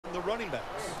the running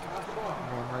backs.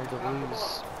 I'm ready to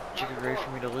lose. You ready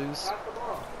for me to lose?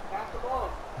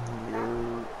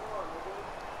 No.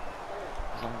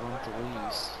 I'm going to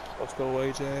lose. Let's go,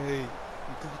 AJ.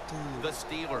 The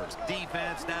Steelers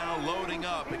defense now loading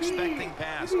up, expecting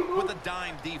pass with a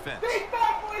dime defense.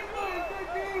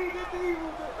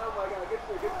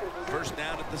 First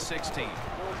down at the 16.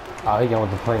 Oh, he got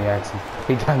with the play action.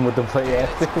 He got him with the play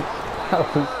action. I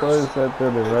was close out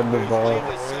there to run the ball.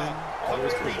 Oh my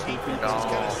freaking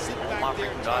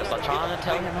God, I'm trying to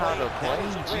tell him how to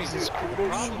play. Jesus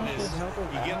Christ.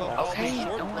 You give up all these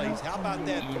short plays. How about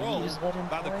that throw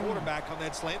by the quarterback on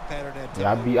that slant pattern?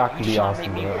 Yeah, I can be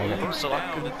awesome, bro. So I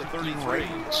could at the 33.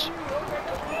 And he's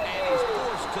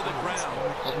forced to the ground.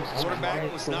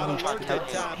 Quarterback was not alert that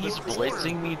time. He's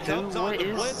blitzing me too. What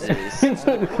is this?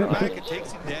 Quarterback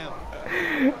takes him down.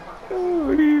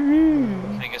 What do you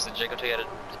mean? I guess did Jacob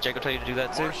tell you to do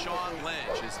that too? Marshawn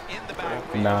Lynch is in the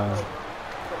backfield. Nah.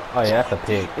 Oh yeah, that's a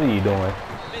pick. What are you doing?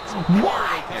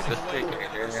 Yeah, good pick.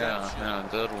 Yeah,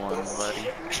 good one,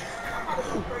 buddy.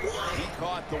 He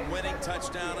caught the winning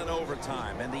touchdown in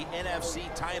overtime in the NFC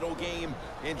title game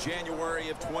in January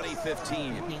of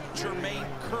 2015. Jermaine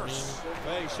Kearse.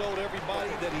 He showed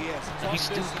everybody that he has. He's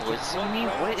still blitzing me?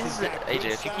 What is it? AJ,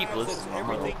 if you keep blitzing, I'm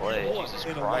gonna play. Jesus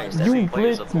Christ. You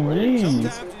blitz me.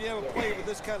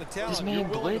 This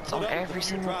man blitz on every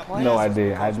single play. No, I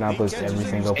did. I did not blitz every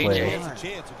single play.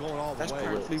 That's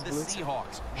blitz. The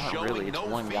Seahawks Not really, it's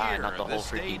one guy, not the whole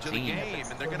freaking team.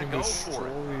 And they're going to go for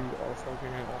it.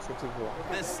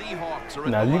 The Seahawks are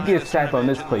Now, you get sacked on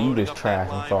this play, you just trash.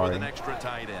 I'm sorry. The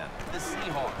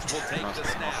Seahawks will take the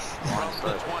snap from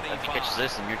the 25. If he catches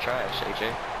this, then you're trash,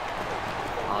 AJ.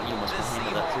 Oh, you must have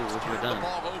handled that too. What you have done?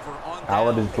 I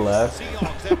would have left.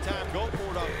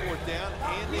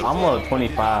 I'm on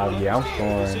 25. Yeah, I'm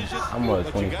scoring. I'm on a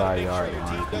 25-yard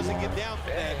line. Come on.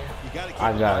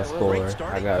 I gotta score.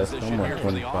 I gotta score. I'm on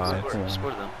 25. Come on.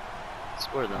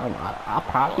 Score them. I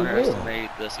probably will. Underestimate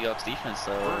the Seahawks defense,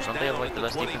 though. Don't they have like the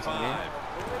best defense in the game?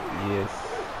 Yes.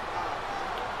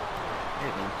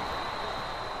 Hey, man.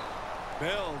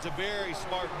 Bell's a very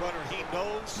smart runner. He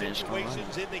knows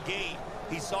situations in the game.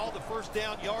 He saw the first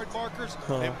down yard markers,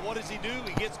 and what does he do?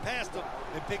 He gets past them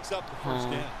and picks up the first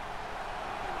down.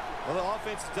 Well, the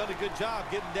offense has done a good job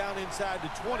getting down inside the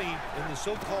 20 in the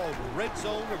so-called red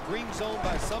zone or green zone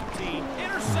by some team.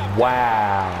 Intercepted.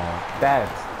 Wow,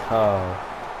 that's tough.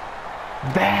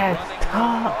 That's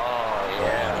tough. Oh,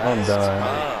 yeah. I'm done.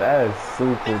 That's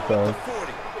super tough.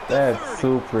 That's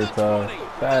super tough.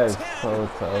 That's so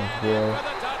tough, bro.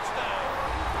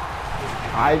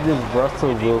 I just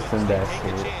Russell Wilson that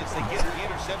shit.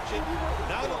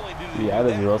 Yeah, I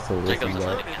just Russell Wilson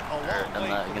that. Done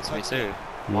that against me too.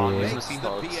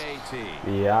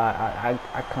 Yeah,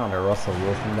 I kind of Russell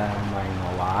Wilson that. I'm not even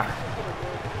gonna lie.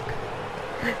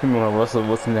 I'm gonna Russell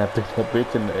Wilson that to the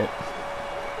bitch in it.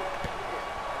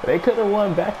 They could have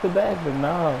won back to back, but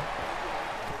no.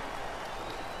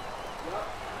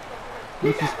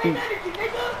 You can speak.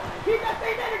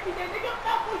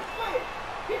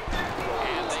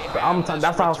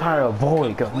 That's what I was trying to avoid,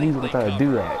 because we were trying to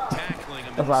do that.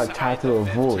 That's what I tried to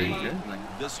avoid.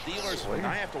 The Steelers,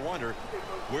 I have to wonder,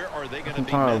 where are they going to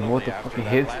be mentally after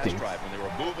that last drive when they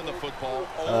were moving the football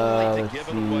only to give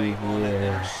it away?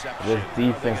 Yeah. This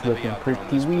defense looking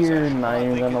pretty weird, not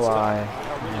even gonna lie.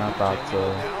 I thought so.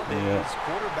 Yeah.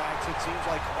 Quarterbacks, it seems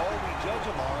like all we judge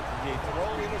them on, they throw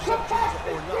interceptions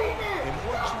or not. And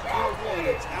once you throw one,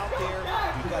 it's out there.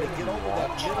 You've got to get over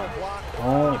that middle block.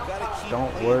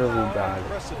 Don't worry about it.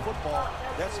 Football.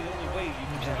 That's the only way you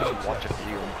can watch a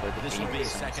video and play the This will be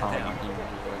second down.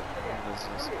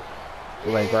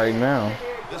 Like right now.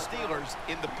 The Steelers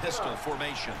in the pistol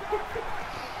formation.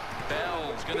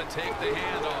 Bell's going to take the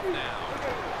handoff now.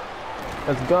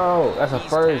 Let's go. That's a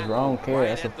first, bro. I don't care.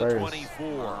 That's a first.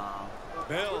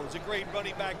 Bell's a great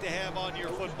running back to have on your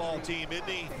football team, isn't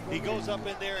he? He goes up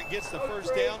in there and gets the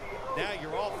first down. Now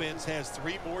your offense has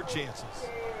 3 more chances.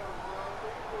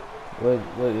 What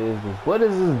is this? What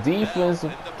is this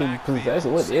defensive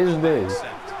possession? What is this?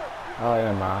 Oh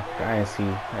yeah, nah. I didn't see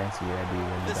that dude in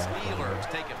the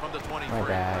back. Take it from the 23. My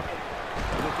bad.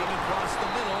 Looking across the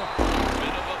middle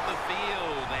of the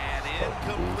field, and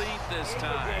incomplete this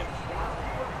time.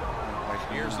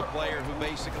 Here's the player who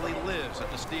basically lives at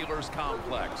the Steelers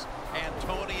complex,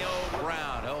 Antonio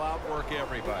Brown. He'll outwork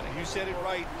everybody. You said it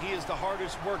right. He is the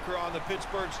hardest worker on the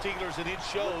Pittsburgh Steelers, and it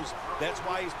shows. That's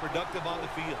why he's productive on the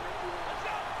field.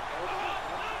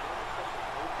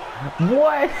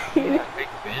 What? Big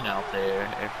Ben out there.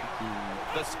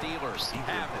 The Steelers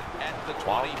have it at the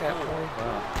 24. Wildcat play?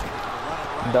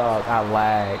 Wow. Dog, I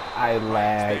lag.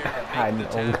 I know,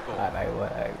 God, I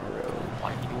lag, bro. Why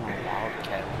are you doing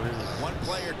Wildcat? What is this? One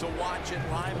player to watch at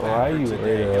linebacker Why are you today.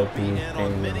 worried He'll about be these in on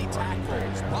things many running tackles.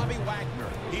 right now? Bobby Wagner.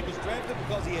 He was drafted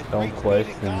because he had Don't great speed in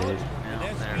question college. it. And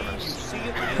that speed, you see it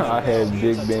in the I NFL. had He Big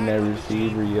is a Ben at tackling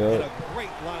receiver, machine yup. and a great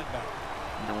linebacker.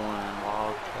 Doing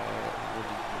Wildcat. What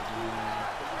is he doing?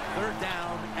 Third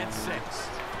down and 6.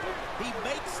 He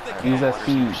makes the Use that catch.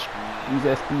 speed. Use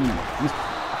that speed.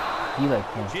 He like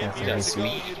can't Jim, pass years that ago,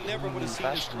 speed. you never would have seen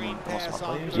a screen pass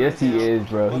on third Yes, he down. is,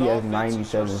 bro. But He has offenses are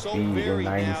 97 so speed and varied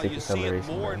now, 96 you see it acceleration,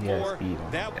 more bro. and He has more. speed on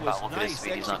him. That If I was look at his nice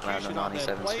speed, he's not gonna have execution no on that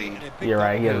 97 play, speed. and it picked You're up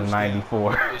right. He has a first down.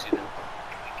 94. Who is he then?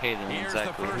 Okay, then Here's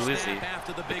exactly. the Who first is he? snap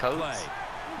after the The big coach? play.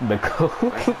 The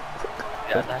coach.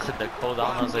 Yeah, that's it. The coach.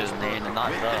 I don't know his name, and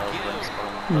not the, but it's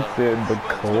He said the Was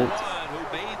the Colts. one who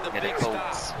made the Yeah, the big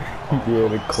Colts. stop. Yeah,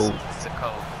 the Colts. It's a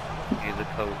coach. He's a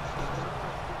coach.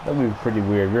 That'd be pretty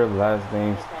weird. Your last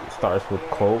name starts with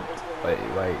Colt. Like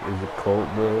is it Colt,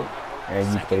 bro?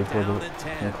 And you play for the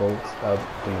fucking Colts. That'd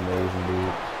be amazing,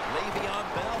 dude. Le'Veon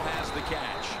Bell has the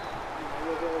catch.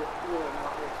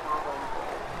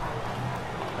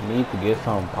 I need to get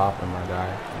something popping, my guy.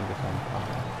 I need to get something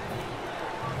popping.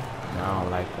 No, I don't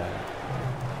like that.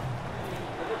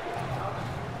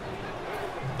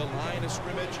 The line of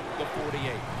scrimmage, the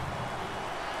 48.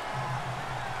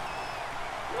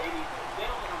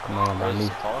 Come on, man.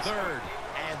 Third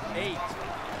and 8.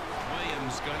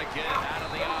 Williams going to get it out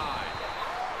of the eye.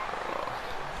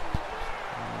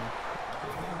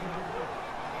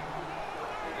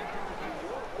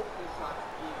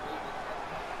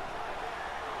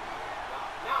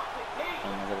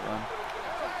 Another run.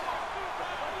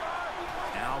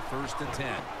 Now 1st and 10.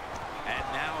 And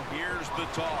now here's the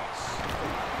toss.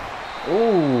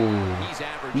 Ooh. He's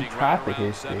averaging right traffic around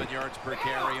his 7 shit. yards per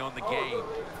carry on the game.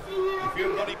 If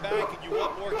you're running back and you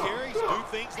want more carries, do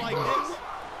things like this.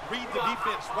 Read the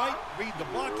defense right, read the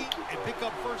blocking, and pick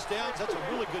up first downs. That's a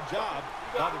really good job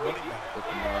by the running back.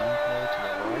 Looking around play to the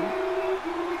right.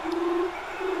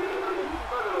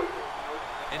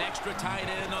 An extra tight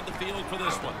end on the field for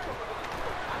this one.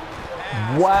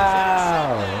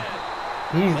 Wow.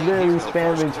 He's literally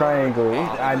spamming triangle.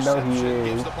 I know he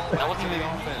is. That wasn't even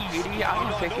me, idiot. I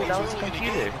didn't pick it. That was the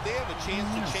computer. They have a chance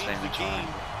to change the game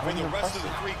for the rest of the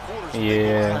 3 quarters.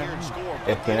 Yeah.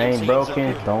 If it ain't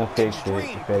broken, don't fix it.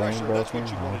 If it ain't broken,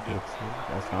 don't fix it.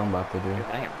 That's what I'm about to do. It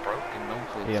ain't broken. Don't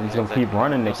fix Yeah, I'm it. just gonna keep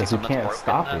running it because you can't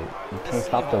stop it. You can't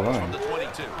stop the run. The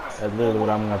 22. That's literally what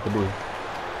I'm gonna have to do.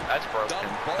 That's broken.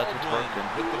 That's what's broken.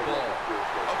 With the ball.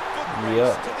 A foot Yep.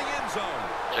 race to the end zone.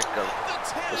 Check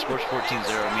the score's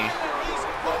 14-0 me.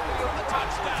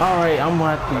 Alright, I'm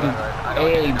gonna have to do.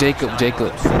 Hey, Jacob,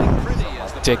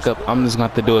 I'm just gonna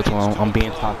have to do it to him. I'm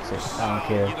being toxic. I don't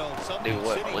care. Do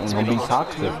what? I'm What's gonna be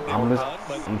toxic. I'm just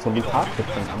gonna be toxic.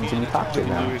 I'm just gonna be toxic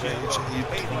now. I'm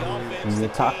gonna be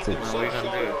toxic. What are you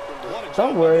gonna do?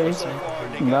 Don't worry.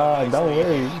 Nah, don't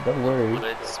worry. Don't worry.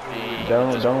 Let's be.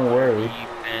 Don't worry.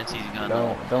 Defense, he's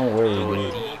gonna Don't worry, throw a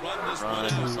dude. deep run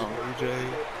or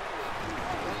something.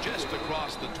 Just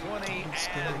across the 20 and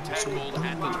tackled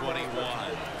at the 21.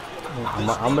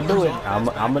 I'ma do it.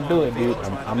 I'ma do it, dude.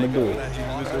 I'ma do it.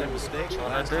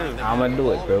 I'ma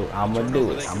do it, bro. I'ma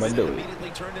do it. I'ma do it. Immediately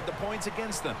turned into points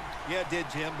against them. Yeah, it did,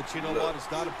 Jim, but you know what?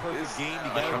 It's not a perfect game. You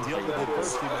got to deal with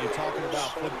adversity when you're talking about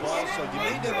football. So you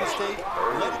made that mistake,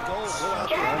 let it go, go out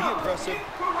there, be aggressive,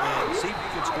 and see if you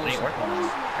can score some points.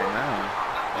 Right now.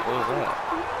 What was that?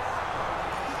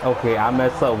 Okay, I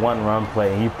messed up one run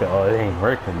play and you thought, oh, it ain't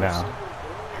working now.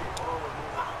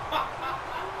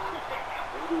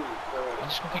 I'm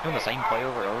just gonna keep doing the same play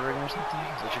over and over again or something?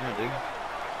 Is that what you're gonna do?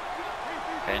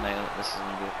 Okay, now this is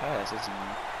gonna be a pass, isn't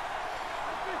it?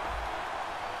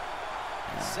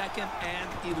 2nd and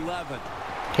 11.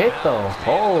 Hit the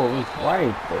hole. It's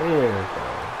right there, bro.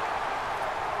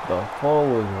 The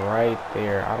hole is right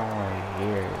there. I don't want to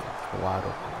hear it. It's a lot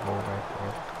of hole right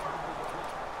there.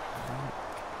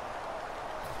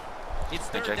 It's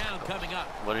 3rd down coming up.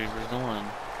 What he's doing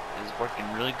is working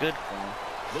really good for him.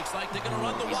 Looks like they're going to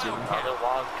run the He's doing Wildcat. another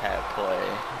Wildcat play.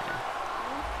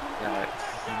 Got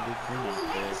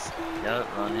Yep,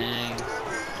 running.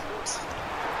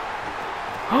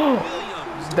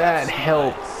 That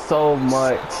helped so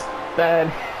much. That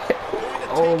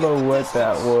I don't know what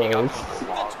that was.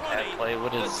 Wildcat play.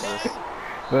 What is this?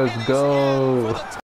 Let's go.